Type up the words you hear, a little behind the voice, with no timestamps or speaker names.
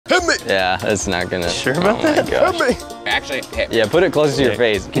Hit me! Yeah, that's not gonna. Sure about that? Hit me! Actually, hit. Yeah, put it closer to your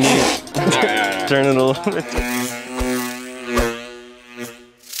face. Can you turn it a little bit?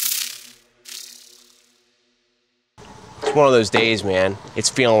 It's one of those days, man. It's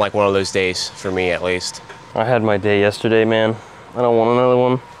feeling like one of those days, for me at least. I had my day yesterday, man. I don't want another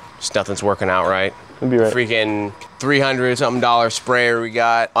one. Just nothing's working out right. You'll be right. Freaking $300-something sprayer we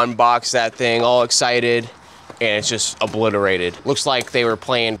got. Unboxed that thing, all excited, and it's just obliterated. Looks like they were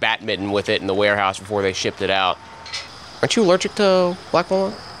playing badminton with it in the warehouse before they shipped it out. Aren't you allergic to black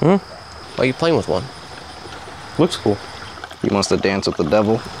walnut? Hmm? Why are you playing with one? Looks cool. He wants to dance with the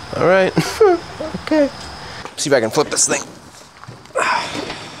devil. All right. Okay. See if I can flip this thing.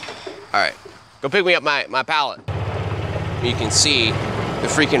 All right. Go pick me up my pallet. You can see the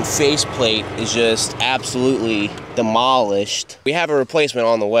freaking faceplate is just absolutely demolished. We have a replacement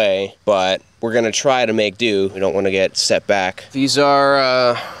on the way, but we're gonna try to make do. We don't want to get set back. These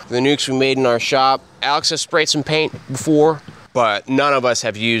are the nukes we made in our shop. Alex has sprayed some paint before, but none of us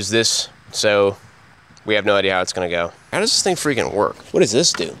have used this, so we have no idea how it's gonna go. How does this thing freaking work? What does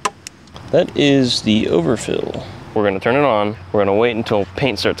this do? That is the overfill. We're gonna turn it on. We're gonna wait until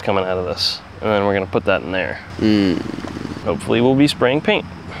paint starts coming out of this, and then we're gonna put that in there. Hopefully we'll be spraying paint.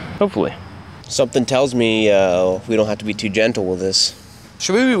 Hopefully. Something tells me we don't have to be too gentle with this.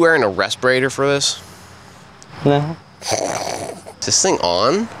 Should we be wearing a respirator for this? No. Is this thing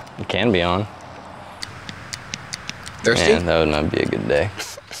on? It can be on. Thirsty? Man, that would not be a good day.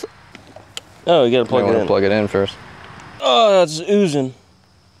 Oh, you gotta plug it in. Plug it in first. Oh, that's oozing.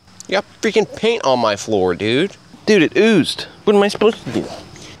 You got freaking paint on my floor, dude. Dude, it oozed. What am I supposed to do?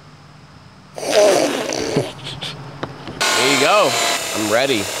 There you go. I'm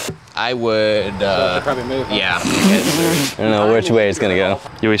ready. I would, probably move. yeah. I don't know which way it's gonna go.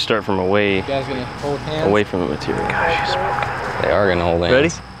 You always start from away, You guys gonna hold hands? away from the material. Gosh, you smoke. They are gonna hold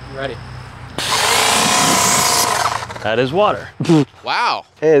hands. Ready? Ready. That is water. Wow.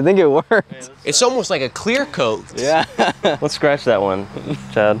 Hey, I think it worked. It's almost like a clear coat. Yeah. Let's scratch that one,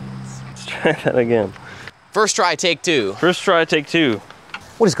 Chad. Let's try that again. First try, take two. First try, take two.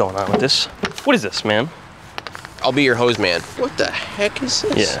 What is going on with this? What is this, man? I'll be your hose man. What the heck is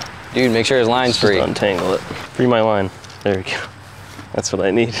this? Yeah. Dude, make sure his line's Just free. untangle it. Free my line. There we go. That's what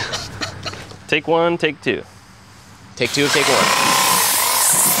I need. Take one, take two. Take two, take one.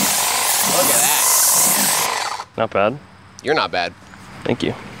 Look at that. Not bad. You're not bad. Thank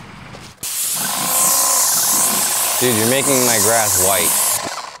you. Dude, you're making my grass white.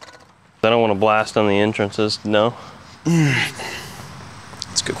 I don't want to blast on the entrances, no?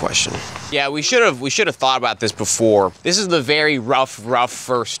 That's a good question. Yeah, we should have thought about this before. This is the very rough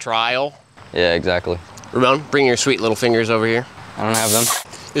first trial. Yeah, exactly. Ramon, bring your sweet little fingers over here. I don't have them.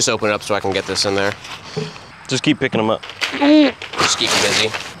 Just open it up so I can get this in there. Just keep picking them up. Just keep you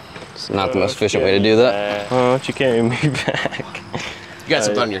busy. It's not the most efficient way to do that. Oh, why don't you carry me back? You got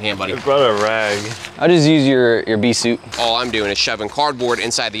something on your hand, buddy. I brought a rag. I'll just use your bee suit. All I'm doing is shoving cardboard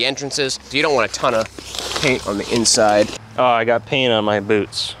inside the entrances, so you don't want a ton of paint on the inside. Oh, I got paint on my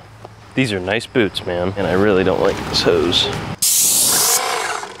boots. These are nice boots, man, and I really don't like this hose. I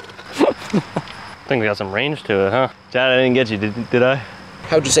think we got some range to it, huh? Chad, I didn't get you, did I?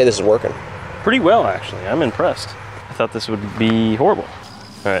 How'd you say this is working? Pretty well, actually. I'm impressed. I thought this would be horrible.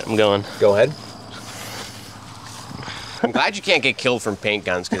 All right, I'm going. Go ahead. I'm glad you can't get killed from paint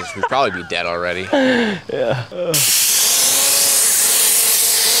guns, because we'd probably be dead already. Yeah.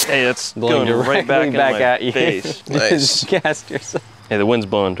 Hey, that's Blowing going right back in back my at you. face. Nice. Just cast yourself. Hey, the wind's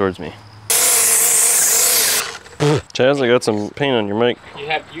blowing towards me. Chaz, I got some paint on your mic.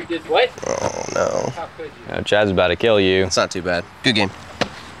 You did what? Oh, no. How could you? Chad's about to kill you. It's not too bad. Good game.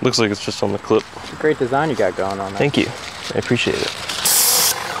 Looks like it's just on the clip. It's a great design you got going on there. Thank you. I appreciate it.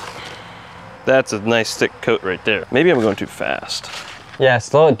 That's a nice thick coat right there. Maybe I'm going too fast. Yeah,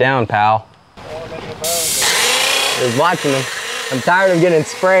 slow it down, pal. I was watching him. I'm tired of getting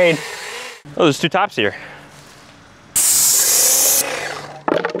sprayed. Oh, there's two tops here.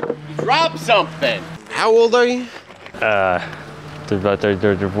 Drop something! How old are you? They're about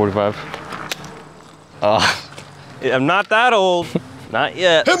 45. I'm not that old. Not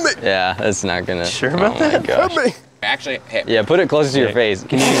yet. Hit me! Yeah, that's not gonna. Sure about oh that? My gosh. Hit me! Actually, hit me. Yeah, put it closer to your face.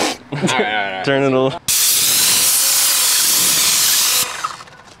 Can you? All right. Turn it a little.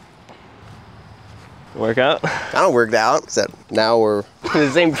 Work out? Kind of worked out, except now we're in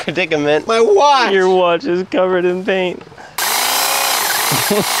the same predicament. My watch! Your watch is covered in paint.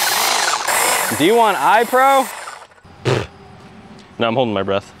 Do you want iPro? No, I'm holding my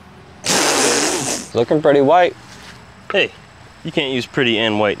breath. Looking pretty white. Hey, You can't use pretty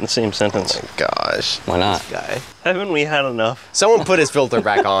and white in the same sentence. Oh my gosh. Why not? Guy. Haven't we had enough? Someone put his filter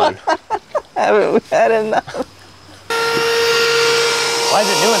back on. Haven't we had enough? Why is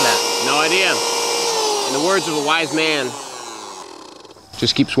it doing that? No idea. In the words of a wise man,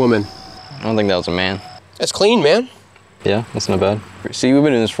 just keep swimming. I don't think that was a man. That's clean, man. Yeah, that's not bad. See, we've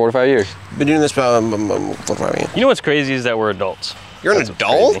been doing this 4 to 5 years. Been doing this for 5 years. You know what's crazy is that we're adults. You're an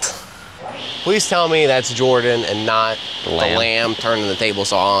adult? Please tell me that's Jordan and not the lamb turning the table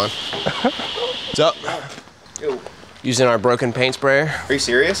saw on. What's up? Using our broken paint sprayer. Are you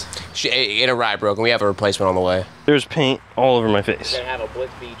serious? It arrived broken. We have a replacement on the way. There's paint all over my face. Gonna have a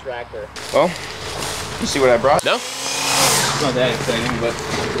Blitz Bee tractor. Well, you see what I brought? No? It's not that exciting,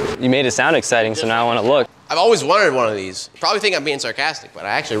 but You made it sound exciting, so now I want to look. I've always wanted one of these. You probably think I'm being sarcastic, but I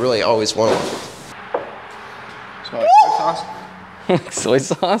actually really always wanted one. Smell like soy sauce? Soy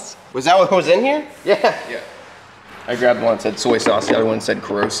sauce? Was that what was in here? Yeah. I grabbed one that said soy sauce, the other one said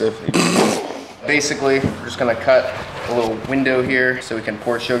corrosive. Basically, we're just gonna cut a little window here so we can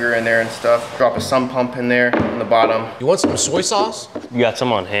pour sugar in there and stuff. Drop a sump pump in there on the bottom. You want some soy sauce? You got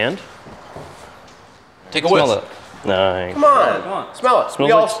some on hand? Take a whiff. Smell it. No, I ain't. Come on. Smell it.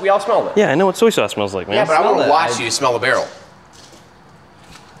 Smells We all smelled it. Yeah, I know what soy sauce smells like, man. Yeah, but I want Smell to it. watch you smell the barrel.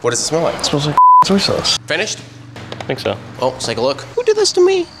 What does it smell like? It smells like soy sauce. Finished? I think so. Oh, let's take a look. Who did this to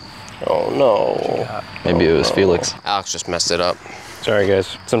me? Oh no. Maybe it was Felix. Alex just messed it up. Sorry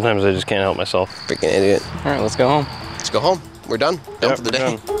guys. Sometimes I just can't help myself. Freaking idiot. All right, let's go home. Let's go home. We're done. Done Yep, for the we're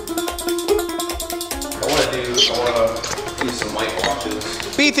day. done. I wanna do some light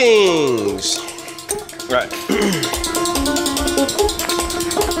washes. Bee things. Right.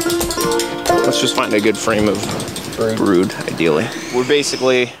 Let's just find a good frame of brood, ideally. We're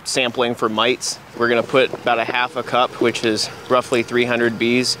basically sampling for mites. We're gonna put about a half a cup, which is roughly 300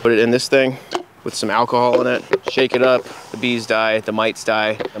 bees. Put it in this thing with some alcohol in it. Shake it up, the bees die, the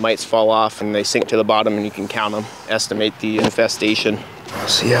mites fall off and they sink to the bottom and you can count them, estimate the infestation. We'll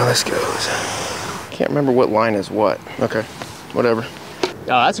see how this goes. Can't remember what line is what. Okay, whatever.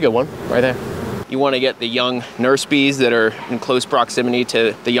 Oh, that's a good one. Right there. You want to get the young nurse bees that are in close proximity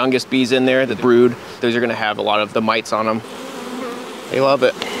to the youngest bees in there, the brood. Those are going to have a lot of the mites on them. They love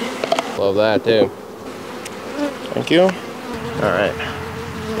it. Love that too. Thank you. All right.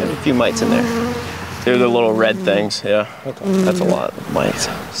 There's a few mites in there. They're the little red things. Yeah, that's a lot of mites.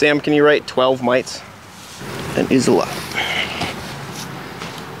 Sam, can you write 12 mites? That is a lot.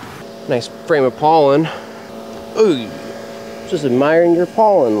 Nice frame of pollen. Ooh, just admiring your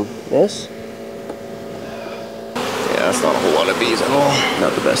pollen, miss. Yeah, that's not a whole lot of bees at all.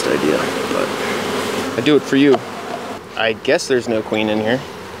 Not the best idea, but I do it for you. I guess there's no queen in here.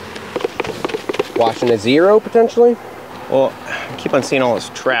 Watching a zero, potentially? Well, I keep on seeing all this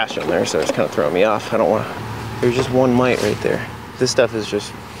trash in there, so it's kind of throwing me off. I don't want to. There's just one mite right there. This stuff is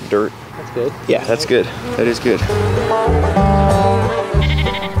just dirt. That's good. Yeah, that's good. That is good.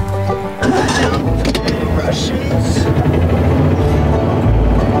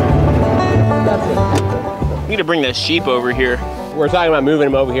 Need to bring this sheep over here. We're talking about moving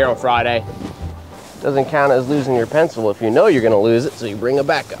him over here on Friday. Doesn't count as losing your pencil if you know you're gonna lose it, so you bring it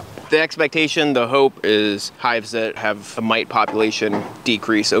back up. The expectation, the hope is hives that have a mite population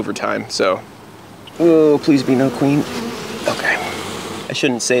decrease over time, so. Oh, please be no queen. Okay. I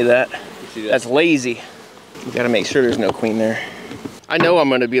shouldn't say that. That's lazy. You gotta make sure there's no queen there. I know I'm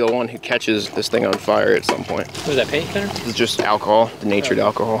gonna be the one who catches this thing on fire at some point. what is that, paint thinner? It's just alcohol, denatured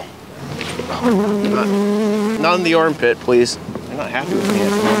alcohol. Not in the armpit, please. They're not happy with me at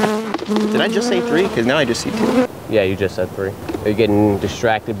the moment. Did I just say 3? Because now I just see 2. Yeah, you just said 3. Are you getting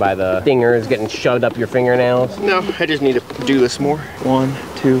distracted by the stingers getting shoved up your fingernails? No, I just need to do this more. 1,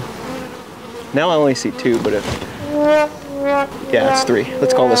 2. Now I only see 2, but if... Yeah, it's 3.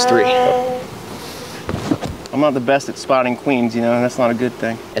 Let's call this 3. I'm not the best at spotting queens, you know, and that's not a good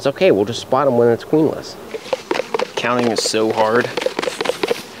thing. It's okay, we'll just spot them when it's queenless. Counting is so hard.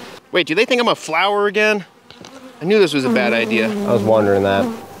 Wait, do they think I'm a flower again? I knew this was a bad idea. I was wondering that.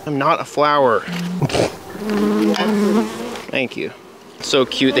 I'm not a flower. Thank you. So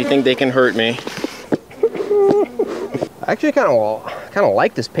cute, they think they can hurt me. I actually kind of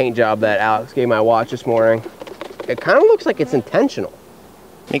like this paint job that Alex gave my watch this morning. It kind of looks like it's intentional.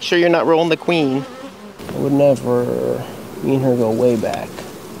 Make sure you're not rolling the queen. I would never. Me and her go way back.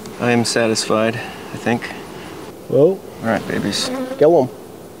 I am satisfied, I think. Well, All right, babies. kill them.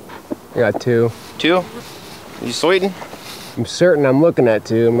 I got 2. 2? Are you sweating? I'm certain I'm looking at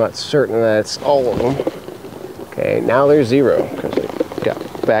 2. I'm not certain that it's all of them. Okay, now there's 0 because it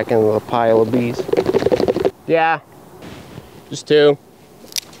got back into the pile of bees. Yeah, just 2.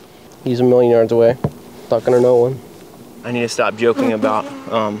 He's a million yards away. Talking to no one. I need to stop joking about,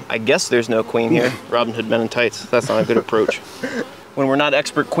 I guess there's no queen here. Robin Hood Men in Tights. That's not a good approach. When we're not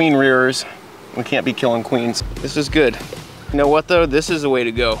expert queen rearers, we can't be killing queens. This is good. You know what though? This is the way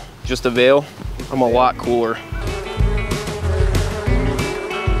to go. Just a veil. I'm a lot cooler.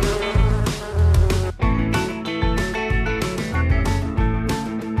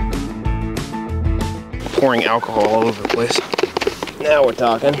 Pouring alcohol all over the place. Now we're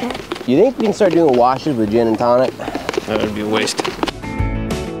talking. You think we can start doing washes with gin and tonic? That would be a waste.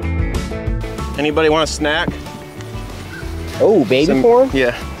 Anybody want a snack? Oh, baby corn?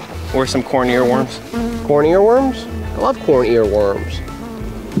 Yeah. Or some corn earworms. Corn earworms? I love corn earworms.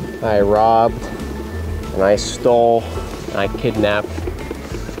 I robbed, and I stole, and I kidnapped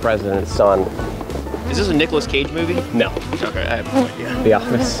the president's son. Is this a Nicolas Cage movie? No. Okay, I have no idea. The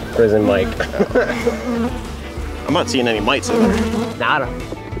Office, Prison Mike. I'm not seeing any mites in there. Nada.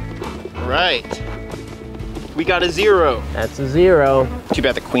 Right. We got a 0. That's a 0. Too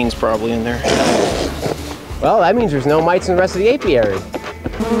bad the queen's probably in there. Well, that means there's no mites in the rest of the apiary.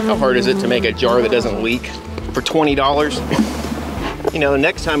 How hard is it to make a jar that doesn't leak for $20? You know,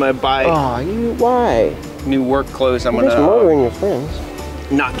 next time I buy Why? new work clothes, I'm You're just gonna murdering your friends.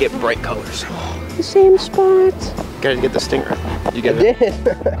 not get bright colors. The same spot. Gotta get the stinger. You get I it? did.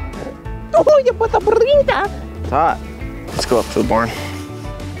 Oh, you put the burrita. It's hot. Let's go up to the barn.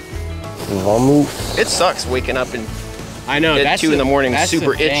 Vamos. It sucks waking up and I know. at 2 in the morning,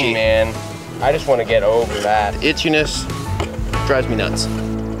 super itchy. Man. I just want to get over that. Itchiness drives me nuts.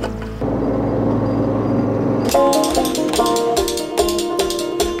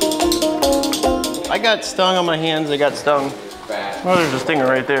 I got stung on my hands, I got stung. Oh, there's a stinger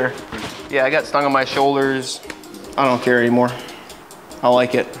right there. Yeah, I got stung on my shoulders. I don't care anymore. I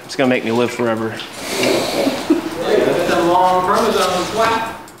like it. It's gonna make me live forever. Long chromosomes,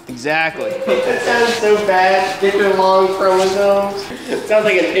 what? Exactly. That sounds so bad. Get your long chromosomes. It sounds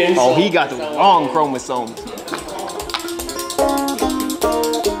like an insult. Oh, he got the wrong chromosomes.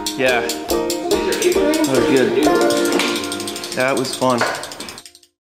 Yeah. That was good. That was fun.